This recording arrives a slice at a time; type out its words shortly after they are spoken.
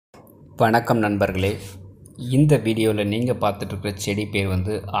வணக்கம் நண்பர்களே. இந்த வீடியோவில் நீங்கள் பார்த்துட்ருக்கிற செடி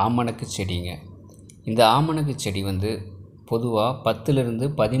பேர் ஆமணக்கு செடிங்க. இந்த ஆமணக்கு செடி பொதுவாக 10லிருந்து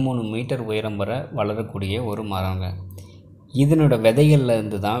 13 மீட்டர் உயரம் வரை வளரக்கூடிய ஒரு மரங்க. இதனோட விதைகளில்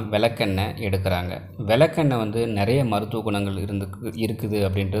இருந்து தான் விளக்கெண்ணெய் எடுக்கிறாங்க. விளக்கெண்ணெய் நிறைய மருத்துவ குணங்கள் இருக்குது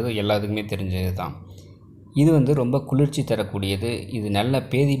அப்படின்றது எல்லாத்துக்குமே தெரிஞ்சது தான். இது ரொம்ப குளிர்ச்சி தரக்கூடியது. இது நல்ல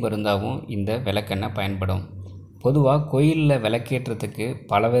பேதி மருந்தாகவும் இந்த விளக்கெண்ணெய் பயன்படும். பொதுவாக கோயிலில் விளக்கேற்றத்துக்கு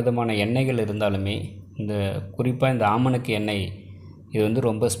பலவிதமான எண்ணெய்கள் இருந்தாலுமே குறிப்பாக இந்த ஆமணக்கு எண்ணெய் இது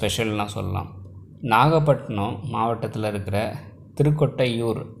ரொம்ப ஸ்பெஷல்னால் சொல்லலாம். நாகப்பட்டினம் மாவட்டத்தில் இருக்கிற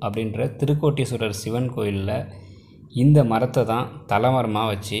திருக்கொட்டையூர் அப்படின்ற திருக்கோட்டீஸ்வரர் சிவன் கோயிலில் இந்த மரத்தை தான்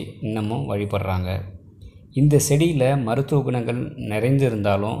தலைமரமாக வச்சு இன்னமும் வழிபடுறாங்க. இந்த செடியில் மருத்துவ குணங்கள்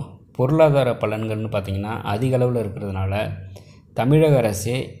நிறைந்திருந்தாலும் பொருளாதார பலன்கள்னு பார்த்திங்கன்னா அதிக அளவில் இருக்கிறதுனால தமிழக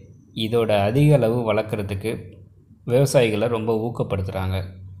அரசே இதோட அதிக அளவு வளர்க்குறதுக்கு விவசாயிகளை ரொம்ப ஊக்கப்படுத்துகிறாங்க.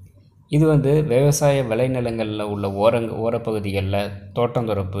 இது விவசாய விளைநிலங்களில் உள்ள ஓரப்பகுதிகளில்,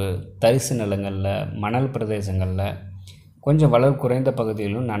 தோட்டந்தொரப்பு, தரிசு நிலங்களில், மணல் பிரதேசங்களில், கொஞ்சம் வளர் குறைந்த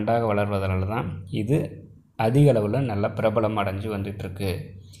பகுதிகளிலும் நன்றாக வளர்வதனால தான் இது அதிக அளவில் நல்ல பிரபலம் அடைஞ்சு வந்துட்டுருக்கு.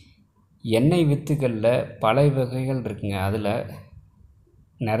 எண்ணெய் வித்துகளில் பல வகைகள் இருக்குங்க. அதில்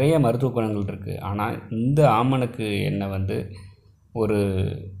நிறைய மருத்துவ குணங்கள் இருக்குது. ஆனால் இந்த ஆமணக்கு எண்ணெய் ஒரு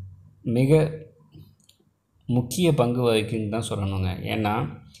மிக முக்கிய பங்கு வகிக்குன்னு தான் சொல்லணுங்க. ஏன்னா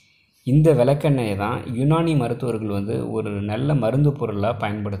இந்த விளக்கெண்ணெயை தான் யுனானி மருத்துவர்கள் ஒரு நல்ல மருந்து பொருளாக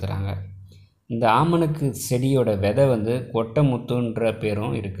பயன்படுத்துகிறாங்க. இந்த ஆமணக்கு செடியோட விதை கொட்டமுத்துன்ற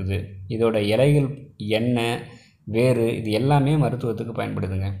பேரும் இருக்குது. இதோட இலைகள், எண்ணெய், வேறு இது எல்லாமே மருத்துவத்துக்கு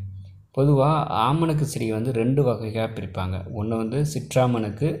பயன்படுதுங்க. பொதுவாக ஆமணக்கு செடியை 2 வகையாக பிரிப்பாங்க. ஒன்று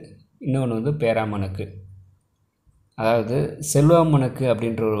சிற்றாமணக்கு, இன்னொன்று பேராமணக்கு. அதாவது செல்வாமணக்கு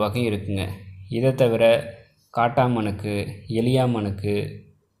அப்படின்ற ஒரு வகை இருக்குங்க. இதை தவிர காட்டாமணக்கு, எலியாமணக்கு,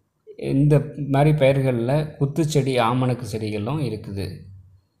 இந்த மாதிரி பெயர்களில் குத்துச்செடி ஆமணக்கு செடிகளும் இருக்குது.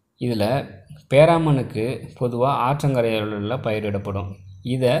 இதில் பேராமணக்கு பொதுவாக ஆற்றங்கரைகளில் பயிரிடப்படும்.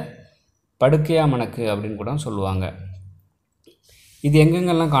 இதை படுக்கையாமணக்கு அப்படின்னு கூட சொல்லுவாங்க. இது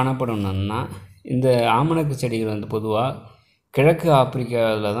எங்கெங்கெல்லாம் காணப்படணும்னா இந்த ஆமணக்கு செடிகள் பொதுவாக கிழக்கு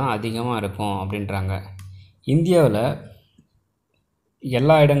ஆப்பிரிக்காவில் தான் அதிகமாக இருக்கும் அப்படின்றாங்க. இந்தியாவில்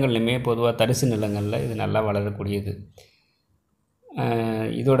எல்லா இடங்கள்லையுமே பொதுவாக தரிசு நிலங்களில் இது நல்லா வளரக்கூடியது.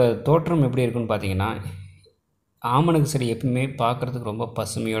 இதோட தோற்றம் எப்படி இருக்குன்னு பார்த்தீங்கன்னா, ஆமணக்கு செடி எப்பவுமே பார்க்குறதுக்கு ரொம்ப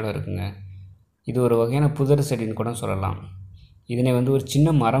பசுமையோடு இருக்குங்க. இது ஒரு வகையான புதர் செடின்னு கூட சொல்லலாம். இதனை ஒரு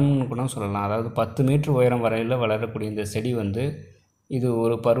சின்ன மரம்னு கூட சொல்லலாம். அதாவது 10 மீட்டர் உயரம் வரையில் வளரக்கூடிய இந்த செடி இது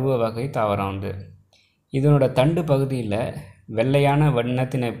ஒரு பருவ வகை தாவரம். இதனோட தண்டு பகுதியில் வெள்ளையான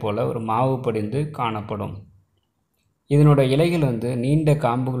வண்ணத்தினை போல் ஒரு மாவு படிந்து காணப்படும். இதனோட இலைகள் நீண்ட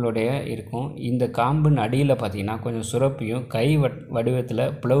காம்புகளுடைய இருக்கும். இந்த காம்பின் அடியில் பார்த்திங்கன்னா கொஞ்சம் சுரப்பியும் கை வடிவத்தில்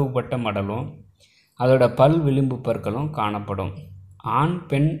பிளவுபட்ட மடலும் அதோட பல் விளிம்பு பற்களும் காணப்படும். ஆண்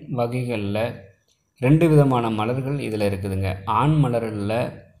பெண் வகைகளில் 2 விதமான மலர்கள் இதில் இருக்குதுங்க. ஆண் மலரில்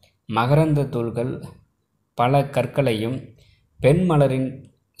மகரந்த தூள்கள் பல கற்களையும், பெண் மலரின்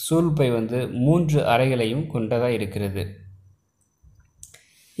சூழ்பை 3 அறைகளையும் கொண்டதாக இருக்கிறது.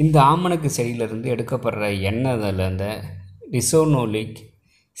 இந்த ஆமணக்கு செடியிலிருந்து எடுக்கப்படுற எண்ணெயில் இந்த ரிசோனோலிக்,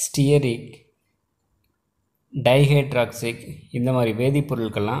 ஸ்டியரிக், டைஹைட்ராக்சிக் இந்த மாதிரி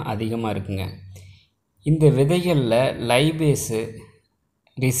வேதிப்பொருட்கள்லாம் அதிகமாக இருக்குங்க. இந்த விதைகளில் லைபேஸு,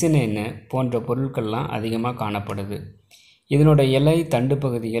 ரிசினு போன்ற பொருட்கள்லாம் அதிகமாக காணப்படுது. இதனோட இலை, தண்டு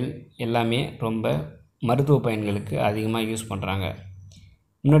பகுதிகள் எல்லாமே ரொம்ப மருத்துவ பயன்களுக்கு அதிகமாக யூஸ் பண்ணுறாங்க.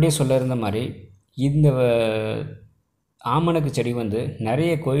 முன்னாடியே சொல்லியிருந்த மாதிரி இந்த ஆமணக்கு செடி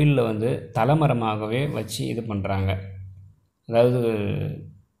நிறைய கோயிலில் தலைமரமாகவே வச்சு இது பண்ணுறாங்க. அதாவது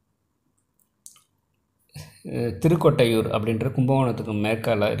திருக்கொட்டையூர் அப்படின்ற கும்பகோணத்துக்கு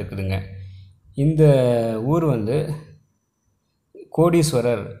மேற்கால இருக்குதுங்க. இந்த ஊர்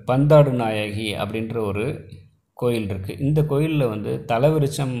கோடீஸ்வரர் பந்தாடு நாயகி அப்படின்ற ஒரு கோயில் இருக்குது. இந்த கோயிலில்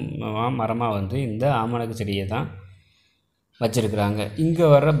தலைவிருச்சம் மரமாக இந்த ஆமணக்கு செடியை தான் வச்சுருக்குறாங்க. இங்கே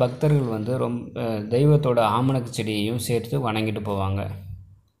வர்ற பக்தர்கள் ரொம்ப தெய்வத்தோட ஆமணக்கு செடியையும் சேர்த்து வணங்கிட்டு போவாங்க.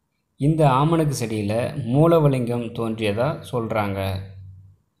 இந்த ஆமணக்கு செடியில் மூலவலிங்கம் தோன்றியதாக சொல்கிறாங்க.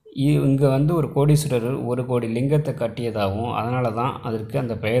 இங்கே ஒரு கோடீஸ்வரர் 1 கோடி லிங்கத்தை கட்டியதாகவும் அதனால தான் அதற்கு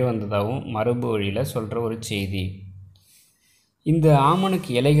அந்த பெயர் வந்ததாகவும் மரபு வழியில் சொல்கிற ஒரு செய்தி. இந்த ஆமணக்கு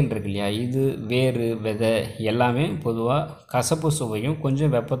இலைகள் இருக்கு இல்லையா, இது வேறு விதை எல்லாமே பொதுவாக கசப்பு சுவையும்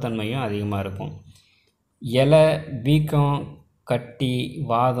கொஞ்சம் வெப்பத்தன்மையும் அதிகமாக இருக்கும். இலை, வீக்கம், கட்டி,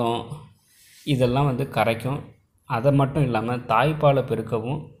 வாதம் இதெல்லாம் கரைக்கும். அதை மட்டும் இல்லாமல் தாய்ப்பாலை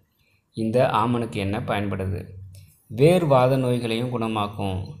பெருக்கவும் இந்த ஆமணக்கு எண்ணெய் பயன்படுது. வேர் வாத நோய்களையும்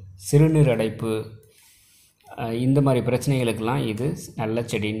குணமாக்கும். சிறுநீர் அடைப்பு, இந்த மாதிரி பிரச்சனைகளுக்கெல்லாம் இது நல்ல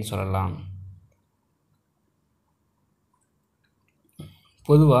செடின்னு சொல்லலாம்.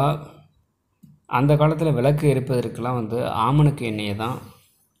 பொதுவாக அந்த காலத்தில் விளக்கு எரிப்பதற்கெல்லாம் வந்து ஆமணக்கு எண்ணெயை தான்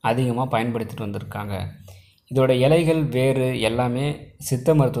அதிகமாக பயன்படுத்திட்டு வந்திருக்காங்க. இதோட இலைகள் வேறு எல்லாமே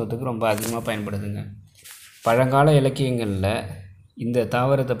சித்த மருத்துவத்துக்கு ரொம்ப அதிகமாக பயன்படுதுங்க. பழங்கால இலக்கியங்களில் இந்த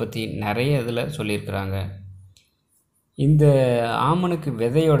தாவரத்தை பற்றி நிறைய இதில் சொல்லியிருக்கிறாங்க. இந்த ஆமணக்கு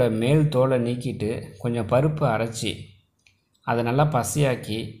விதையோட மேல் தோலை நீக்கிட்டு கொஞ்சம் பருப்பு அரைச்சி அதை நல்லா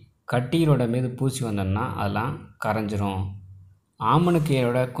பசையாக்கி கட்டிகளோட மீது பூசி வந்தோம்னா அதெல்லாம் கரைஞ்சிரும்.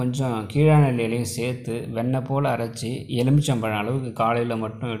 ஆமணக்கையோட கொஞ்சம் கீழான இலையும் சேர்த்து வெண்ணெய் போல் அரைச்சி எலுமிச்சம்பழம் அளவுக்கு காலையில்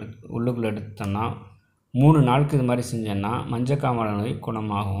மட்டும் உள்ளுக்குள்ளே எடுத்தோம்னா 3 நாளுக்கு இது மாதிரி செஞ்சோன்னா மஞ்சக்காமலை நோய்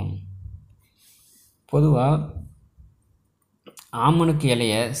குணமாகும். பொதுவாக ஆமணக்கு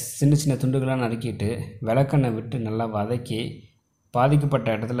இலையை சின்ன சின்ன துண்டுகளாக நறுக்கிட்டு விளக்கெண்ணெய் விட்டு நல்லா வதக்கி பாதிக்கப்பட்ட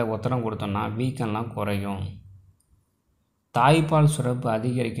இடத்துல ஒத்தடம் கொடுத்தோம்னா வீக்கம்லாம் குறையும். தாய்ப்பால் சுரப்பு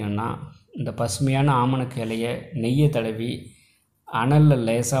அதிகரிக்கணும்னா இந்த பசுமையான ஆமணக்கு இலையை நெய்யை தடவி அனலில்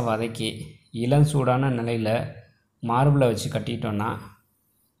லேசாக வதக்கி இளம் சூடான நிலையில் மார்பில் வச்சு கட்டிட்டோன்னா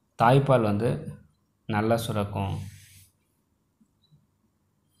தாய்ப்பால் வந்து நல்லா சுரக்கும்.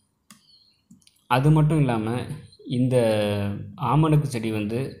 அது மட்டும் இல்லாமல் இந்த ஆமணக்கு செடி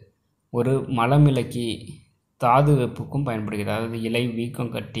வந்து ஒரு மலமிளக்கி தாது வெப்புக்கும் பயன்படுகிறது. அதாவது இலை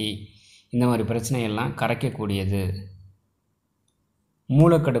வீக்கம் கட்டி இந்த மாதிரி பிரச்சனையெல்லாம் கரைக்கக்கூடியது.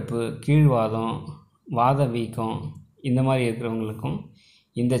 மூலக்கடுப்பு, கீழ்வாதம், வாத வீக்கம் இந்த மாதிரி இருக்கிறவங்களுக்கும்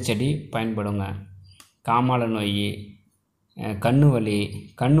இந்த செடி பயன்படுங்க. காமாலை நோய், கண்ணு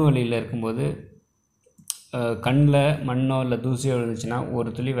வலியில் இருக்கும்போது கண்ணில் மண்ணோ இல்லை தூசியோ இருந்துச்சுன்னா ஒரு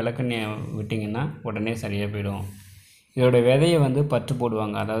துளி விளக்கெண்ணெயை விட்டிங்கன்னா உடனே சரியாக போயிடும். இதோட விதையை வந்து பற்று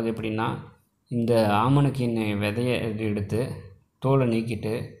போடுவாங்க. அதாவது எப்படின்னா இந்த ஆமணக்கு விதையை எடுத்து தோலை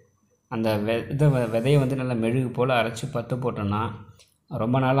நீக்கிட்டு அந்த விதையை வந்து நல்லா மெழுகு போல் அரைச்சி பற்று போட்டோன்னா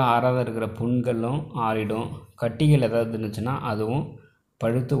ரொம்ப நாளாக ஆறாத இருக்கிற புண்களும் ஆறிடும். கட்டிகள் ஏதாவது இருந்துச்சுன்னா அதுவும்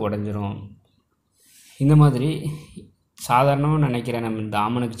பழுத்து உடஞ்சிரும். இந்த மாதிரி சாதாரணமாக நினைக்கிறேன் நம்ம இந்த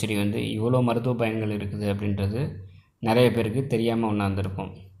ஆமணக்கு செடி வந்து இவ்வளோ மருத்துவ பயன்கள் இருக்குது அப்படின்றது நிறைய பேருக்கு தெரியாமல் உணர்ந்திருக்கும்.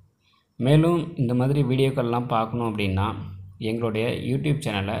 மேலும் இந்த மாதிரி வீடியோக்கள்லாம் பார்க்கணும் அப்படின்னா எங்களுடைய யூடியூப்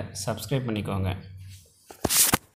சேனலை சப்ஸ்கிரைப் பண்ணிக்கோங்க.